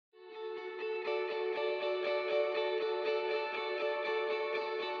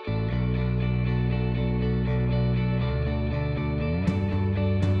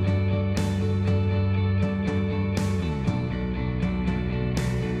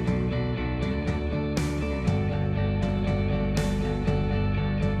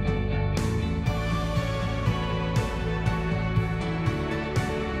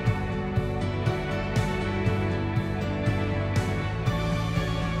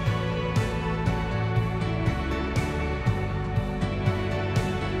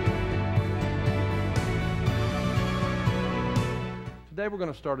today we're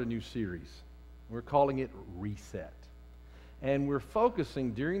going to start a new series. We're calling it Reset. And we're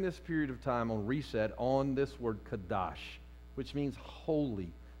focusing during this period of time on reset on this word Kadosh, which means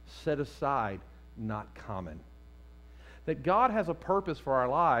holy, set aside, not common. That God has a purpose for our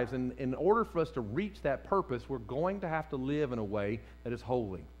lives, and in order for us to reach that purpose, we're going to have to live in a way that is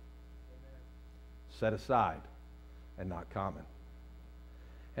holy, Amen. Set aside, and not common.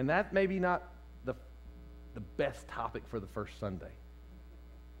 And that may be not the best topic for the first Sunday,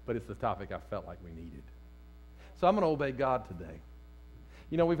 but it's the topic I felt like we needed. So I'm going to obey God today.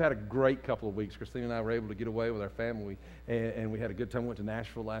 You know, we've had a great couple of weeks. Christine and I were able to get away with our family, and we had a good time. We went to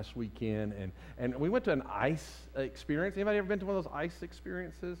Nashville last weekend, and we went to an ice experience. Anybody ever been to one of those ice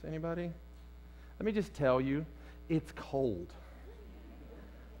experiences? Anybody? Let me just tell you, it's cold.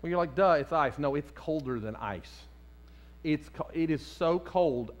 Well, you're like, duh, it's ice. No, it's colder than ice. It is so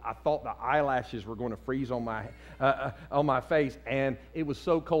cold, I thought the eyelashes were going to freeze on my face, and it was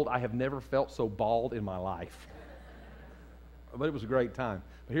so cold, I have never felt so bald in my life. But it was a great time.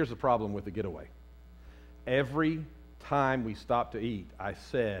 But here's the problem with the getaway. Every time we stopped to eat, I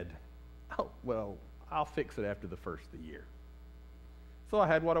said, oh, well, I'll fix it after the first of the year. So I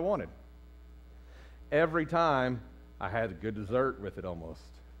had what I wanted. Every time, I had a good dessert with it almost.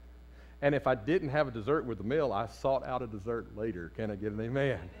 And if I didn't have a dessert with the meal, I sought out a dessert later. Can I get an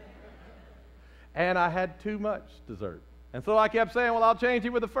amen? And I had too much dessert. And so I kept saying, well, I'll change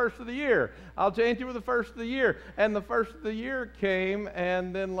it with the first of the year. I'll change it with the first of the year. And the first of the year came,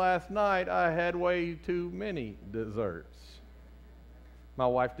 and then last night I had way too many desserts. My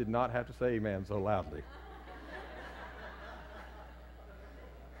wife did not have to say amen so loudly.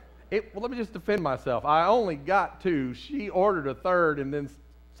 Well, let me just defend myself. I only got two. She ordered a third and then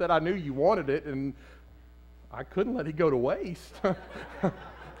said I knew you wanted it, and I couldn't let it go to waste.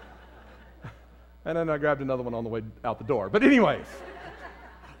 And then I grabbed another one on the way out the door. But anyways,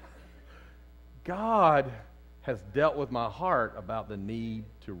 God has dealt with my heart about the need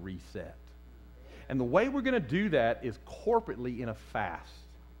to reset. And the way we're going to do that is corporately in a fast.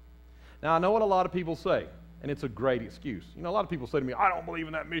 Now, I know what a lot of people say, and it's a great excuse. You know, a lot of people say to me, I don't believe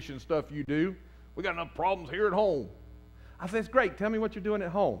in that mission stuff you do. We got enough problems here at home. I say, it's great. Tell me what you're doing at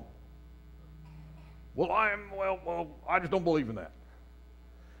home. Well, I just don't believe in that.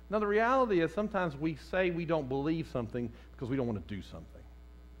 Now, the reality is sometimes we say we don't believe something because we don't want to do something.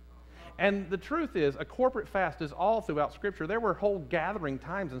 And the truth is, a corporate fast is all throughout Scripture. There were whole gathering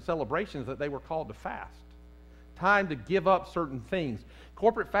times and celebrations that they were called to fast. Time to give up certain things.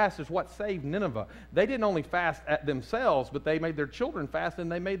 Corporate fast is what saved Nineveh. They didn't only fast at themselves, but they made their children fast,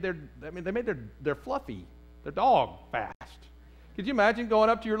 and they made their Fluffy, their dog, fast. Could you imagine going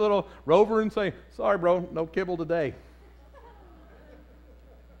up to your little Rover and saying, sorry, bro, no kibble today?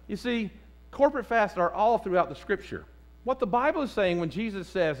 You see, corporate fasts are all throughout the Scripture. What the Bible is saying when Jesus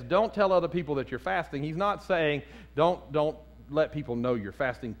says, don't tell other people that you're fasting, he's not saying, don't let people know you're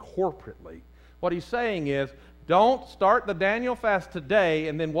fasting corporately. What he's saying is, don't start the Daniel fast today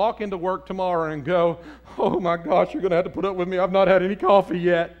and then walk into work tomorrow and go, oh my gosh, you're going to have to put up with me. I've not had any coffee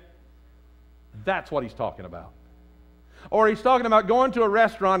yet. That's what he's talking about. Or he's talking about going to a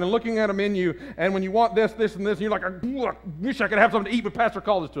restaurant and looking at a menu, and when you want this, this, and this, and you're like, I wish I could have something to eat, but Pastor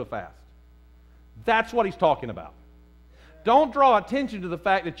called us to a fast. That's what he's talking about. Don't draw attention to the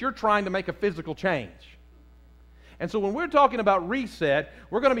fact that you're trying to make a physical change. And so when we're talking about reset,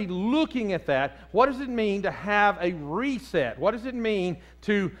 we're going to be looking at that. What does it mean to have a reset? What does it mean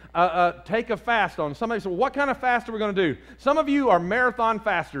to take a fast on? Somebody said, well, what kind of fast are we going to do? Some of you are marathon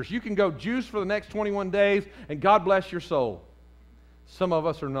fasters. You can go juice for the next 21 days, and God bless your soul. Some of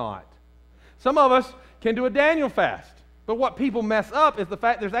us are not. Some of us can do a Daniel fast. But what people mess up is the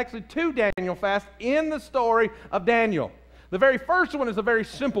fact there's actually two Daniel fasts in the story of Daniel. The very first one is a very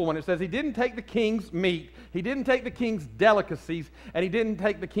simple one. It says he didn't take the king's meat, he didn't take the king's delicacies, and he didn't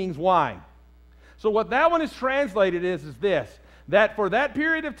take the king's wine. So what that one is translated is this, that for that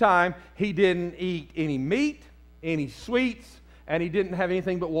period of time, he didn't eat any meat, any sweets, and he didn't have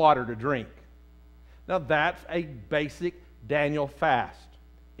anything but water to drink. Now that's a basic Daniel fast.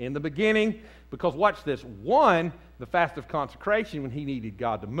 In the beginning, because watch this, one, the fast of consecration when he needed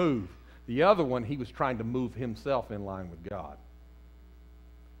God to move. The other one, he was trying to move himself in line with God.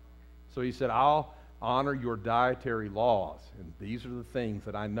 So he said, I'll honor your dietary laws, and these are the things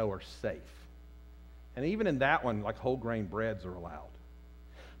that I know are safe. And even in that one, like whole grain breads are allowed.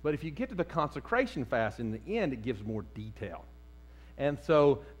 But if you get to the consecration fast, in the end, it gives more detail. And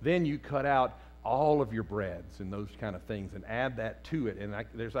so then you cut out all of your breads and those kind of things and add that to it. And I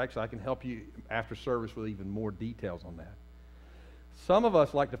can help you after service with even more details on that. Some of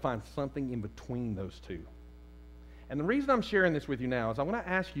us like to find something in between those two. And the reason I'm sharing this with you now is I'm going to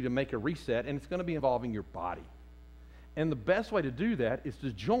ask you to make a reset, and it's going to be involving your body. And the best way to do that is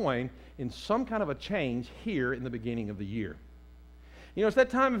to join in some kind of a change here in the beginning of the year. You know, it's that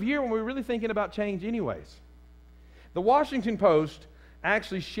time of year when we're really thinking about change anyways. The Washington Post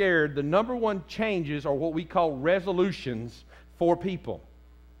actually shared the #1 changes, or what we call resolutions, for people.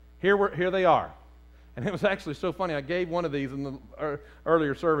 Here they are. And it was actually so funny. I gave one of these in the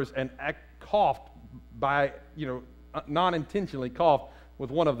earlier service, and I coughed by, non-intentionally coughed with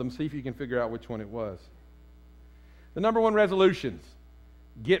one of them. See if you can figure out which one it was. The #1 resolutions: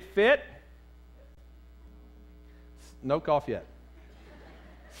 get fit. No cough yet.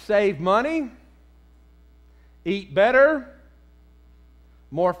 Save money. Eat better.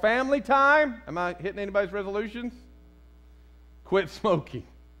 More family time. Am I hitting anybody's resolutions? Quit smoking.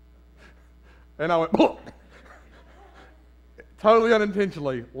 And I went, totally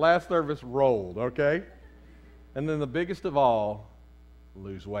unintentionally. Last service rolled, okay? And then the biggest of all,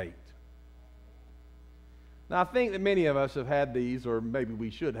 lose weight. Now, I think that many of us have had these, or maybe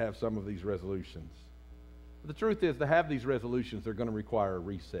we should have some of these resolutions. But the truth is, to have these resolutions, they're going to require a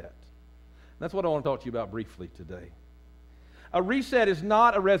reset. And that's what I want to talk to you about briefly today. A reset is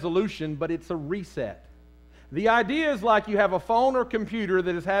not a resolution, but it's a reset. The idea is like you have a phone or computer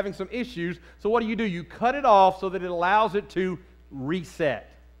that is having some issues, so what do? You cut it off so that it allows it to reset.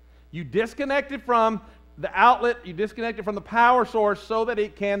 You disconnect it from the outlet, you disconnect it from the power source so that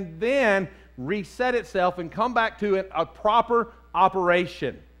it can then reset itself and come back to a proper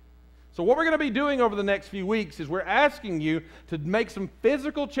operation. So what we're going to be doing over the next few weeks is we're asking you to make some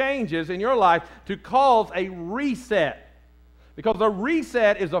physical changes in your life to cause a reset. Because a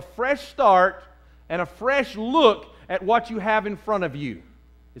reset is a fresh start and a fresh look at what you have in front of you.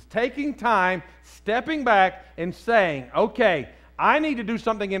 It's taking time, stepping back and saying, okay, I need to do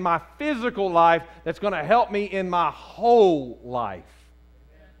something in my physical life that's going to help me in my whole life.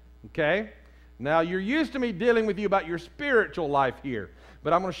 Okay? Now, you're used to me dealing with you about your spiritual life here.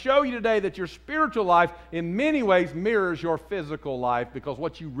 But I'm going to show you today that your spiritual life in many ways mirrors your physical life, because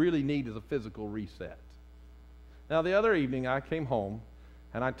what you really need is a physical reset. Now, the other evening I came home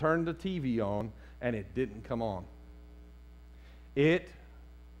and I turned the TV on and it didn't come on. It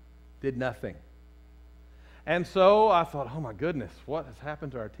did nothing. And so I thought, oh my goodness, what has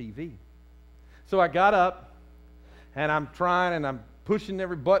happened to our TV? So I got up and I'm trying and I'm pushing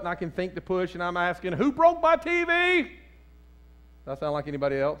every button I can think to push, and I'm asking, who broke my TV? Does that sound like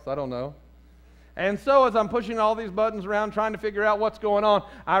anybody else? I don't know. And so as I'm pushing all these buttons around trying to figure out what's going on,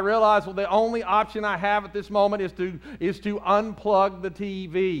 I realized, well, the only option I have at this moment is to unplug the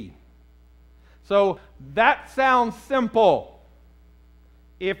TV. So that sounds simple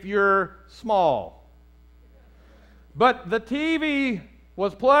if you're small. But the TV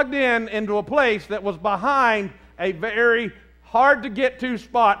was plugged into a place that was behind a very hard to get to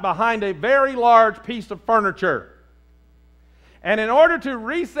spot, behind a very large piece of furniture. And in order to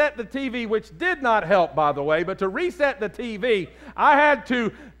reset the TV, which did not help, by the way, but to reset the TV, I had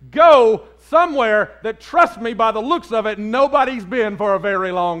to go somewhere that, trust me, by the looks of it, nobody's been for a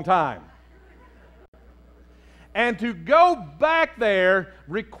very long time. And to go back there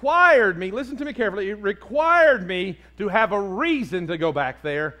required me, listen to me carefully, it required me to have a reason to go back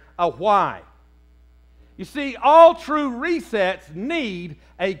there, a why. You see, all true resets need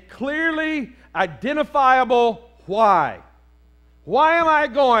a clearly identifiable why. Why am I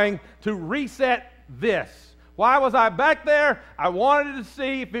going to reset this? Why was I back there? I wanted to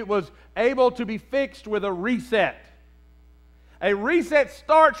see if it was able to be fixed with a reset. A reset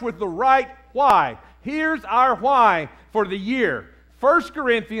starts with the right why. Here's our why for the year. 1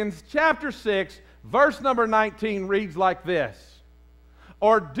 Corinthians chapter 6, verse number 19 reads like this.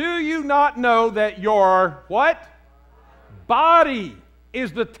 Or do you not know that your, what? Body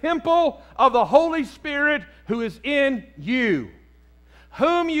is the temple of the Holy Spirit who is in you,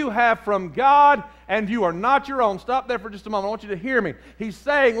 whom you have from God, and you are not your own. Stop there for just a moment. I want you to hear me. He's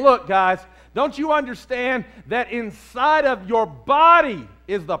saying, look, guys, don't you understand that inside of your body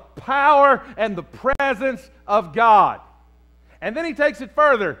is the power and the presence of God? And then he takes it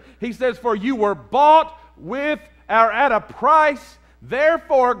further. He says, for you were bought with or at a price,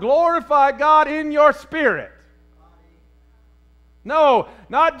 therefore glorify God in your spirit. No,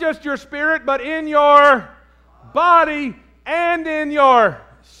 not just your spirit, but in your body and in your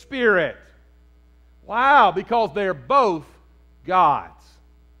spirit. Wow, because they're both God's.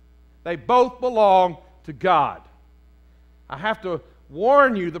 They both belong to God. I have to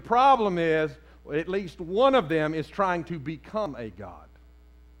warn you, the problem is, at least one of them is trying to become a God.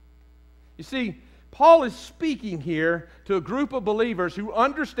 You see, Paul is speaking here to a group of believers who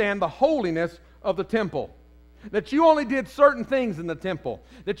understand the holiness of the temple. that you only did certain things in the temple,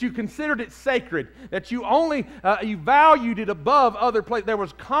 that you considered it sacred, that you only you valued it above other places. There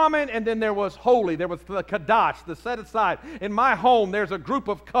was common and then there was holy. There was the Kadosh, the set aside. In my home, there's a group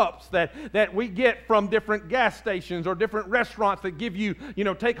of cups that we get from different gas stations or different restaurants that give you,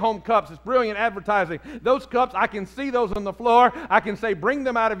 take-home cups. It's brilliant advertising. Those cups, I can see those on the floor. I can say, bring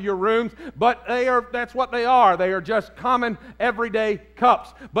them out of your rooms, but that's what they are. They are just common, everyday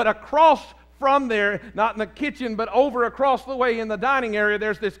cups. But across from there, not in the kitchen, but over across the way in the dining area,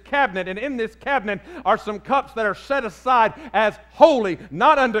 there's this cabinet, and in this cabinet are some cups that are set aside as holy,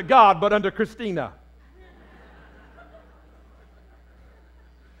 not unto God, but unto Christina.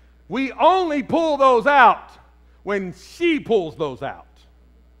 We only pull those out when she pulls those out,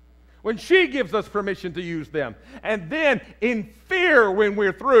 when she gives us permission to use them. And then, in fear when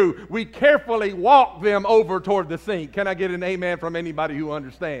we're through, we carefully walk them over toward the sink. Can I get an amen from anybody who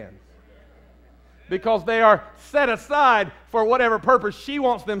understands? Because they are set aside for whatever purpose she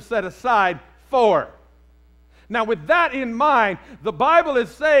wants them set aside for. Now, with that in mind, the Bible is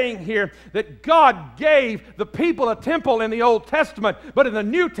saying here that God gave the people a temple in the Old Testament, but in the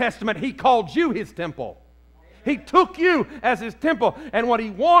New Testament, He called you His temple. He took you as His temple, and what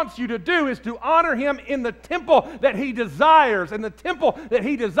He wants you to do is to honor Him in the temple that He desires, and the temple that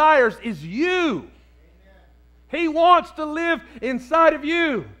He desires is you. He wants to live inside of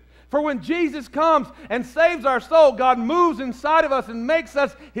you. For when Jesus comes and saves our soul, God moves inside of us and makes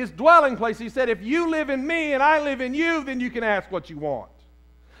us His dwelling place. He said, if you live in me and I live in you, then you can ask what you want.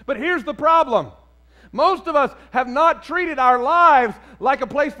 But here's the problem. Most of us have not treated our lives like a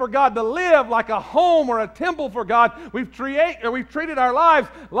place for God to live, like a home or a temple for God. We've treated our lives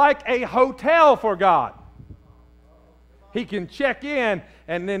like a hotel for God. He can check in,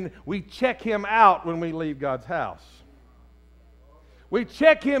 and then we check Him out when we leave God's house. We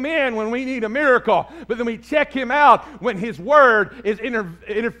check Him in when we need a miracle, but then we check Him out when His Word is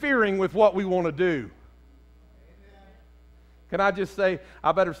interfering with what we want to do. Amen. Can I just say,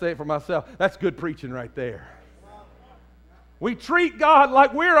 I better say it for myself, that's good preaching right there. We treat God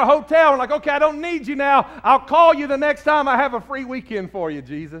like we're a hotel. We're like, okay, I don't need you now. I'll call you the next time I have a free weekend for you,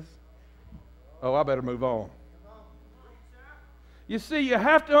 Jesus. Oh, I better move on. You see, you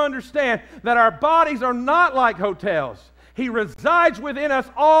have to understand that our bodies are not like hotels. He resides within us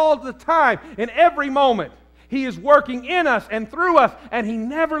all the time, in every moment. He is working in us and through us, and He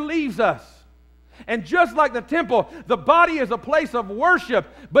never leaves us. And just like the temple, the body is a place of worship,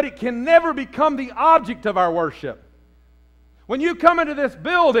 but it can never become the object of our worship. When you come into this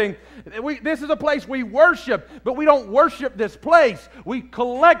building, this is a place we worship, but we don't worship this place. We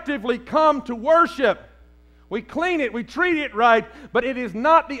collectively come to worship. We clean it, we treat it right, but it is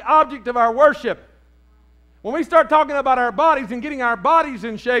not the object of our worship. When we start talking about our bodies and getting our bodies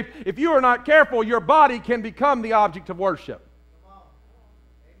in shape, if you are not careful, your body can become the object of worship.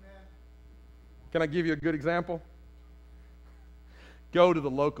 Can I give you a good example? Go to the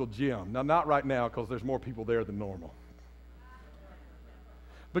local gym. Now, not right now because there's more people there than normal.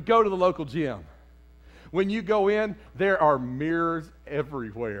 But go to the local gym. When you go in, there are mirrors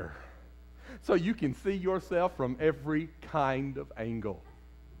everywhere. So you can see yourself from every kind of angle.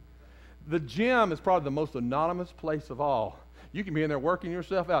 The gym is probably the most anonymous place of all. You can be in there working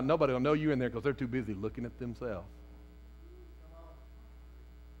yourself out. Nobody will know you in there because they're too busy looking at themselves.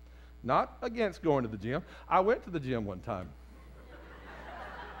 Not against going to the gym. I went to the gym one time.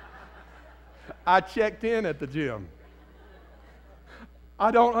 I checked in at the gym.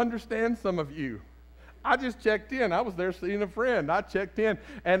 I don't understand some of you. I just checked in. I was there seeing a friend. I checked in,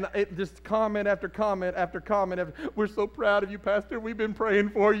 and it just comment after comment after comment. We're so proud of you, Pastor. We've been praying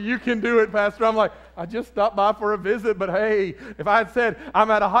for you. You can do it, Pastor. I'm like, I just stopped by for a visit, but hey, if I had said I'm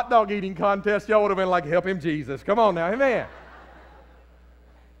at a hot dog eating contest, y'all would have been like, help him, Jesus. Come on now, amen.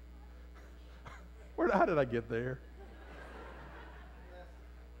 How did I get there?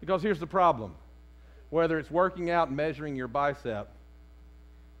 Because here's the problem. Whether it's working out and measuring your bicep,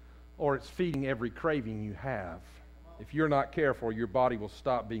 or it's feeding every craving you have, if you're not careful, your body will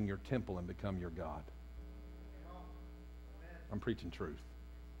stop being your temple and become your God. I'm preaching truth.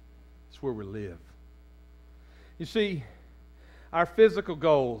 It's where we live. You see, our physical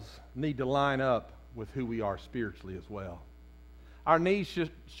goals need to line up with who we are spiritually as well. Our knees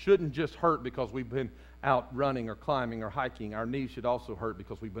shouldn't just hurt because we've been out running or climbing or hiking. Our knees should also hurt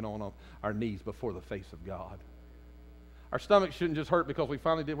because we've been on our knees before the face of God. Our stomach shouldn't just hurt because we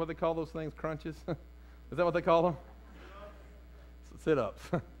finally did what they call those things, crunches. Is that what they call them? Sit-ups.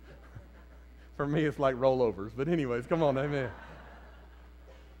 For me, it's like rollovers. But anyways, come on, amen.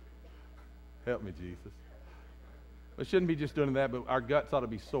 Help me, Jesus. We shouldn't be just doing that, but our guts ought to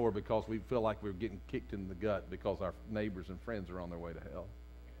be sore because we feel like we're getting kicked in the gut because our neighbors and friends are on their way to hell.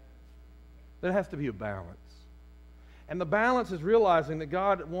 There has to be a balance. And the balance is realizing that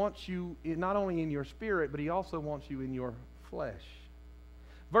God wants you not only in your spirit, but He also wants you in your flesh.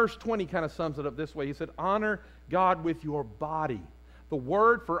 Verse 20 kind of sums it up this way. He said, honor God with your body. The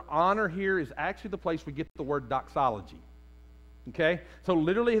word for honor here is actually the place we get the word doxology. Okay? So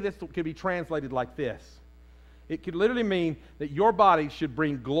literally this could be translated like this. It could literally mean that your body should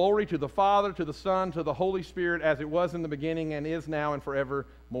bring glory to the Father, to the Son, to the Holy Spirit, as it was in the beginning and is now and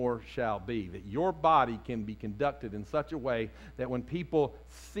forevermore shall be. That your body can be conducted in such a way that when people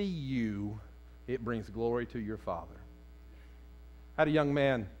see you, it brings glory to your Father. I had a young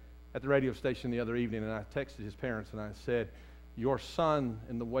man at the radio station the other evening, and I texted his parents and I said, your son,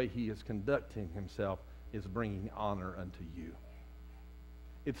 in the way he is conducting himself, is bringing honor unto you.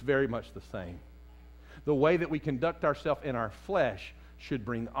 It's very much the same. The way that we conduct ourselves in our flesh should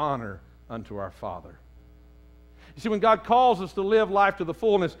bring honor unto our Father. You see, when God calls us to live life to the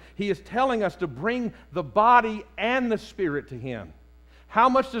fullness, He is telling us to bring the body and the spirit to Him. How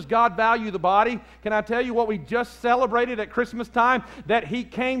much does God value the body? Can I tell you what we just celebrated at Christmas time? That He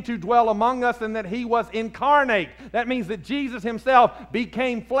came to dwell among us and that He was incarnate. That means that Jesus Himself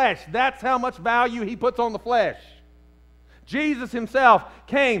became flesh. That's how much value He puts on the flesh. Jesus Himself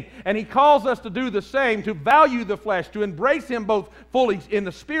came, and He calls us to do the same, to value the flesh, to embrace Him both fully in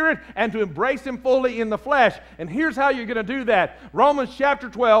the spirit and to embrace Him fully in the flesh. And here's how you're going to do that. Romans chapter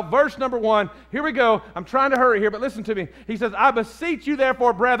 12, verse number 1. Here we go. I'm trying to hurry here, but listen to me. He says, I beseech you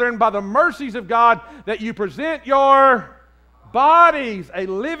therefore, brethren, by the mercies of God, that you present your bodies a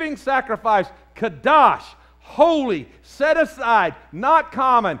living sacrifice, Kadosh, holy, set aside, not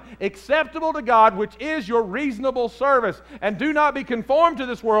common, acceptable to God, which is your reasonable service. And do not be conformed to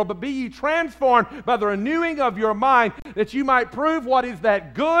this world, but be ye transformed by the renewing of your mind, that you might prove what is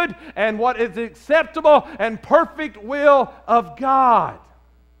that good and what is acceptable and perfect will of God.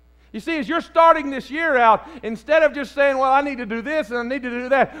 You see, as you're starting this year out, instead of just saying, well, I need to do this and I need to do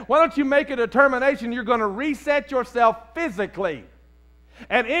that, why don't you make a determination you're going to reset yourself physically?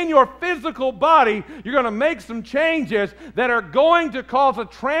 And in your physical body, you're going to make some changes that are going to cause a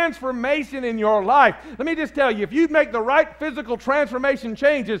transformation in your life. Let me just tell you, if you make the right physical transformation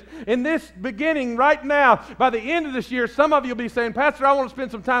changes in this beginning right now, by the end of this year, some of you will be saying, Pastor, I want to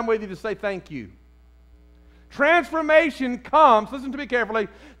spend some time with you to say thank you. Transformation comes, listen to me carefully,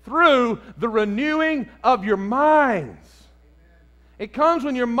 through the renewing of your minds. It comes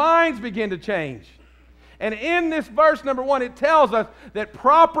when your minds begin to change. And in this verse number 1, it tells us that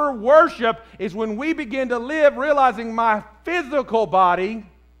proper worship is when we begin to live realizing my physical body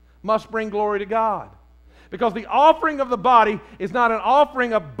must bring glory to God. Because the offering of the body is not an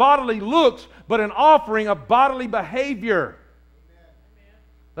offering of bodily looks, but an offering of bodily behavior. Amen.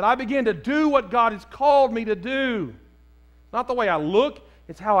 That I begin to do what God has called me to do. Not the way I look,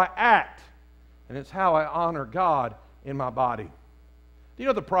 it's how I act. And it's how I honor God in my body. Do you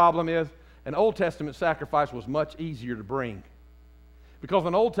know the problem is? An Old Testament sacrifice was much easier to bring. Because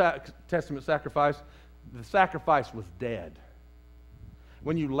an Old Testament sacrifice, the sacrifice was dead.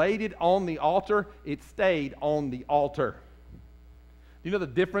 When you laid it on the altar, it stayed on the altar. Do you know the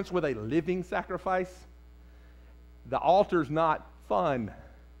difference with a living sacrifice? The altar's not fun.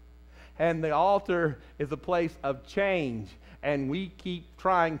 And the altar is a place of change. And we keep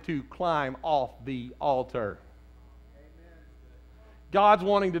trying to climb off the altar. God's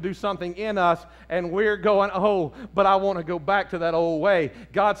wanting to do something in us, and we're going, oh, but I want to go back to that old way.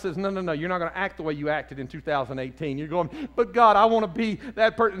 God says, no, you're not going to act the way you acted in 2018. You're going, but God, I want to be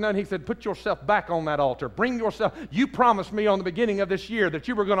that person. And He said, put yourself back on that altar. Bring yourself. You promised me on the beginning of this year that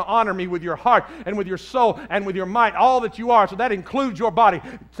you were going to honor me with your heart and with your soul and with your might, all that you are. So that includes your body.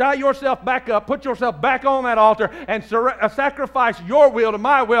 Tie yourself back up. Put yourself back on that altar and sacrifice your will to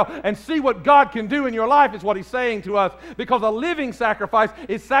my will and see what God can do in your life is what He's saying to us. Because a living sacrifice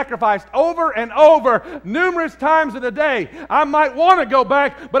is sacrificed over and over numerous times in a day. I might want to go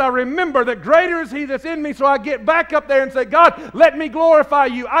back, but I remember that greater is He that's in me, so I get back up there and say, God, let me glorify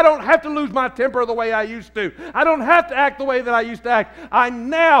you. I don't have to lose my temper the way I used to. I don't have to act the way that I used to act. I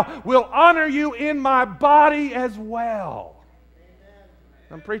now will honor you in my body as well. Amen.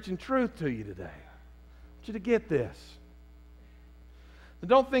 I'm preaching truth to you today. I want you to get this. So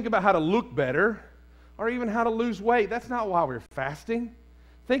don't think about how to look better or even how to lose weight. That's not why we're fasting.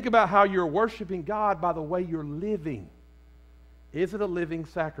 Think about how you're worshiping God by the way you're living. Is it a living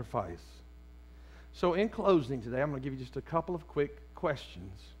sacrifice? So in closing today, I'm going to give you just a couple of quick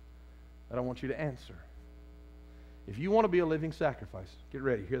questions that I want you to answer. If you want to be a living sacrifice, get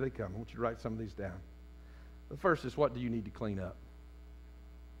ready. Here they come. I want you to write some of these down. The first is, what do you need to clean up?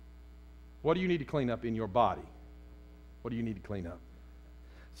 What do you need to clean up in your body? What do you need to clean up?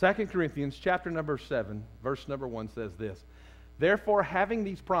 2 Corinthians chapter number 7, verse number 1 says this: Therefore, having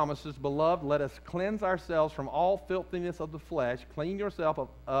these promises, beloved, let us cleanse ourselves from all filthiness of the flesh, clean yourself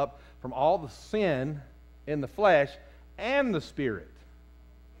up from all the sin in the flesh and the spirit,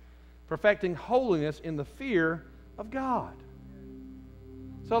 perfecting holiness in the fear of God.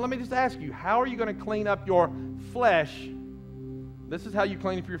 So let me just ask you, how are you going to clean up your flesh? This is how you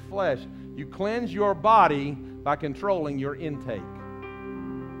clean up your flesh. You cleanse your body by controlling your intake.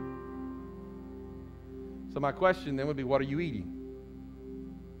 So my question then would be, what are you eating?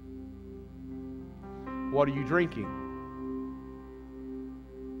 What are you drinking?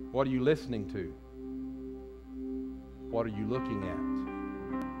 What are you listening to? What are you looking at?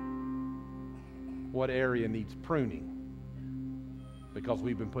 What area needs pruning? Because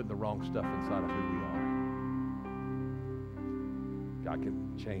we've been putting the wrong stuff inside of who we are. God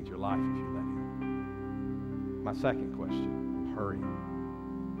can change your life if you let Him. My second question, I'm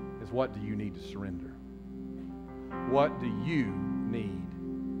hurrying, is what do you need to surrender? What do you need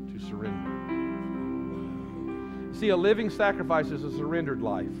to surrender? See, a living sacrifice is a surrendered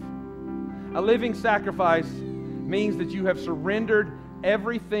life. A living sacrifice means that you have surrendered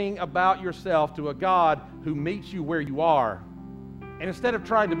everything about yourself to a God who meets you where you are. And instead of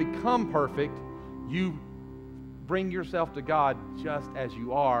trying to become perfect, you bring yourself to God just as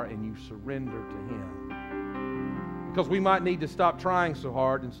you are and you surrender to Him. Because we might need to stop trying so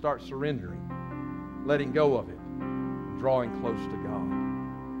hard and start surrendering, letting go of it, and drawing close to God.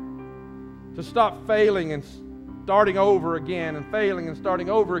 To stop failing and starting over again and failing and starting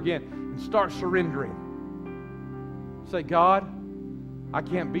over again and start surrendering. Say, God, I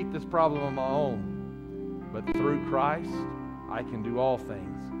can't beat this problem on my own, but through Christ, I can do all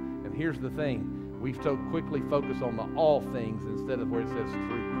things. And here's the thing. We've so quickly focused on the all things instead of where it says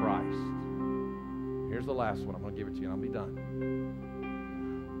through Christ. Here's the last one. I'm going to give it to you and I'll be done.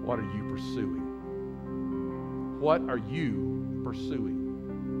 What are you pursuing? What are you pursuing?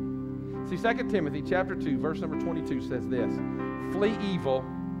 See, 2 Timothy chapter 2, verse number 22 says this: Flee evil,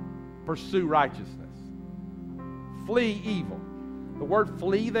 pursue righteousness. Flee evil. The word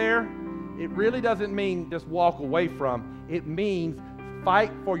flee there, it really doesn't mean just walk away from. It means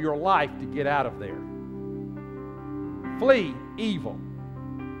fight for your life to get out of there. Flee evil.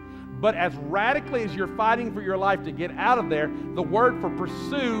 But as radically as you're fighting for your life to get out of there, the word for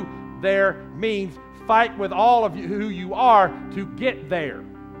pursue there means fight with all of you who you are to get there.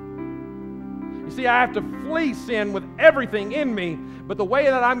 You see, I have to flee sin with everything in me, but the way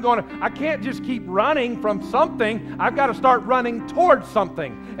that I can't just keep running from something. I've got to start running towards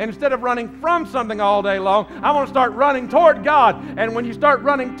something. And instead of running from something all day long, I want to start running toward God. And when you start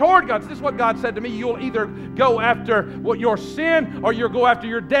running toward God, this is what God said to me: you'll either go after your sin or you'll go after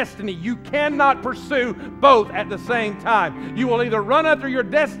your destiny. You cannot pursue both at the same time. You will either run after your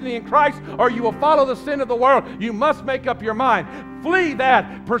destiny in Christ or you will follow the sin of the world. You must make up your mind. Flee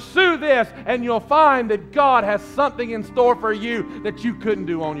that, pursue this, and you'll find that God has something in store for you that you couldn't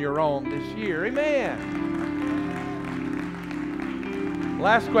do on your own this year. Amen.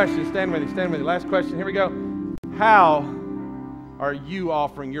 Last question. Stand with me. Stand with me. Last question. Here we go. How are you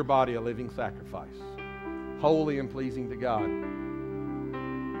offering your body a living sacrifice, holy and pleasing to God?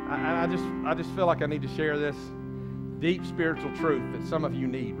 I just feel like I need to share this deep spiritual truth that some of you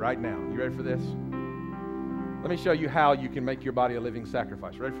need right now. You ready for this? Let me show you how you can make your body a living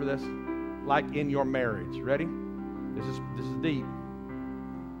sacrifice. Ready for this? Like in your marriage. Ready? This is deep.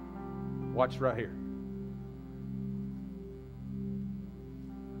 Watch right here.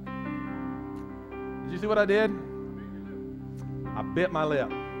 Did you see what I did? I bit my lip.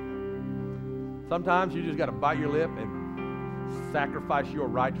 Sometimes you just got to bite your lip and sacrifice your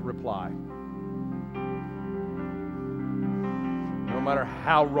right to reply. No matter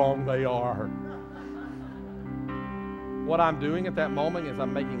how wrong they are. What I'm doing at that moment is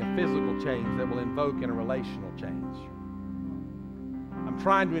I'm making a physical change that will invoke in a relational change. I'm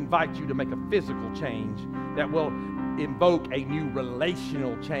trying to invite you to make a physical change that will invoke a new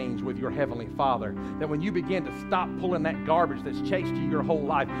relational change with your Heavenly Father. That when you begin to stop pulling that garbage that's chased you your whole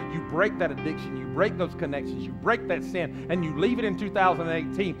life, you break that addiction, you break those connections, you break that sin, and you leave it in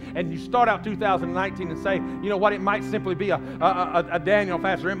 2018, and you start out 2019 and say, you know what, it might simply be a Daniel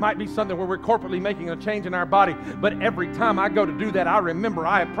fast, or it might be something where we're corporately making a change in our body, but every time I go to do that, I remember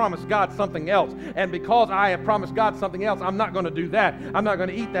I have promised God something else, and because I have promised God something else, I'm not going to do that. I'm not going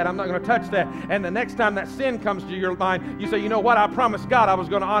to eat that. I'm not going to touch that. And the next time that sin comes to your mind, you say, you know what, I promised God I was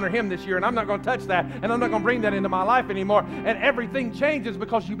going to honor Him this year, and I'm not going to touch that, and I'm not going to bring that into my life anymore. And everything changes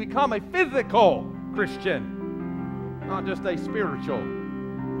because you become a physical Christian. not just a spiritual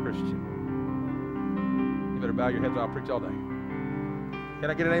Christian. You better bow your heads. I'll preach all day. Can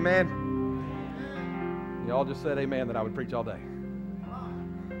I get an amen? You all just said amen that I would preach all day.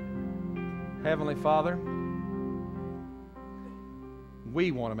 Heavenly Father,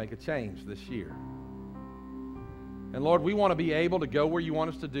 we want to make a change this year. And Lord, we want to be able to go where you want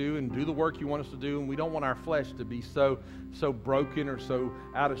us to do and do the work you want us to do, and we don't want our flesh to be so broken or so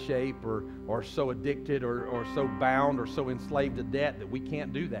out of shape or so addicted or so bound or so enslaved to debt that we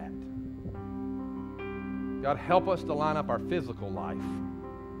can't do that. God, help us to line up our physical life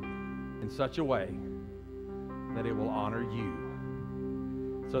in such a way that it will honor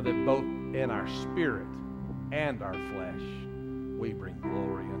you, so that both in our spirit and our flesh we bring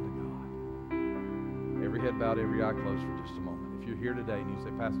glory unto God. Every head bowed, every eye closed for just a moment. If you're here today and you say,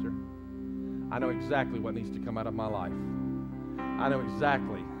 Pastor, I know exactly what needs to come out of my life. I know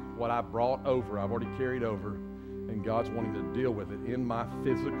exactly what I brought over, I've already carried over, and God's wanting to deal with it in my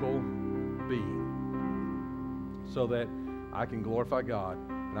physical being so that I can glorify God,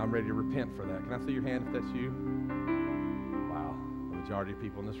 and I'm ready to repent for that. Can I see your hand if that's you? Wow, the majority of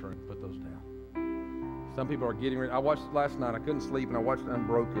people in this room, put those down. Some people are getting ready. I watched last night, I couldn't sleep, and I watched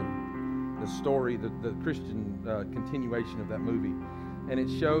Unbroken, the story, the Christian continuation of that movie. And it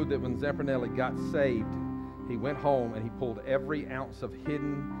showed that when Zempernelli got saved, he went home and he pulled every ounce of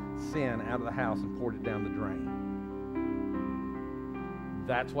hidden sin out of the house and poured it down the drain.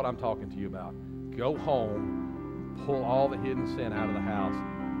 That's what I'm talking to you about. Go home, pull all the hidden sin out of the house,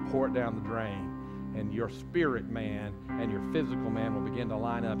 pour it down the drain, and your spirit man and your physical man will begin to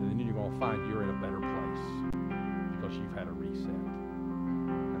line up, and then you're going to find you're in a better place because you've had a reset.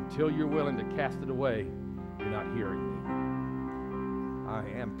 Until you're willing to cast it away, you're not hearing me. I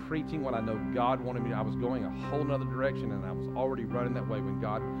am preaching what I know God wanted me to. I was going a whole nother direction, and I was already running that way when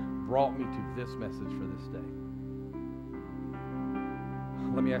God brought me to this message for this day.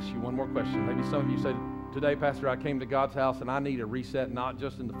 Let me ask you one more question. Maybe some of you say, today, Pastor, I came to God's house, and I need a reset, not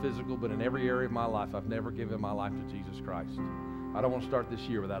just in the physical, but in every area of my life. I've never given my life to Jesus Christ. I don't want to start this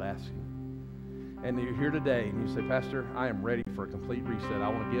year without asking. And you're here today and you say, Pastor, I am ready for a complete reset. I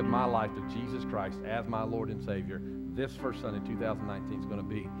want to give my life to Jesus Christ as my Lord and Savior. This first Sunday, 2019, is going to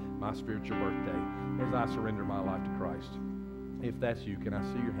be my spiritual birthday as I surrender my life to Christ. If that's you, can I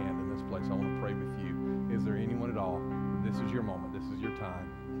see your hand in this place? I want to pray with you. Is there anyone at all? This is your moment. This is your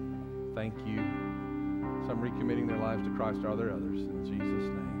time. Thank you. Some recommitting their lives to Christ. Are there others? In Jesus'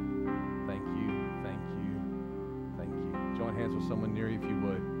 name. Thank you. Thank you. Thank you. Join hands with someone near you if you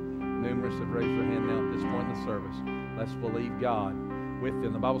would. Numerous have raised their hand now at this point in the service. Let's believe God with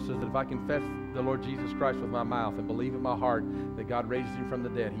them. The Bible says that if I confess the Lord Jesus Christ with my mouth and believe in my heart that God raised him from the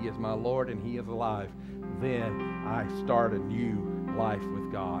dead, he is my Lord and he is alive, then I start a new life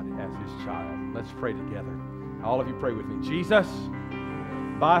with God as his child. Let's pray together. All of you pray with me. Jesus,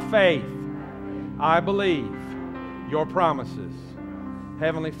 by faith, I believe your promises.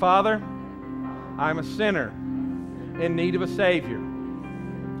 Heavenly Father, I'm a sinner in need of a Savior.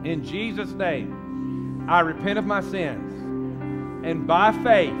 In Jesus' name, I repent of my sins, and by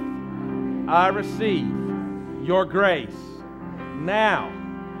faith, I receive your grace. Now,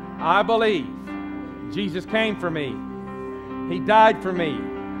 I believe Jesus came for me. He died for me,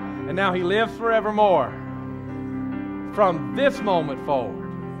 and now he lives forevermore. From this moment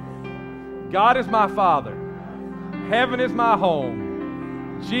forward, God is my Father. Heaven is my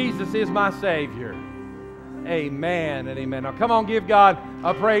home. Jesus is my Savior. Amen and amen. Now come on, give God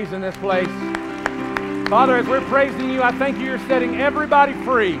a praise in this place. Father, as we're praising you, I thank you you're setting everybody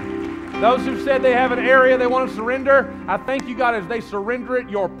free. Those who said they have an area they want to surrender, I thank you, God, as they surrender it,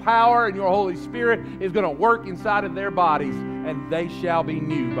 your power and your Holy Spirit is going to work inside of their bodies, and they shall be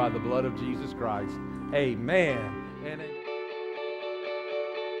new by the blood of Jesus Christ. Amen and amen.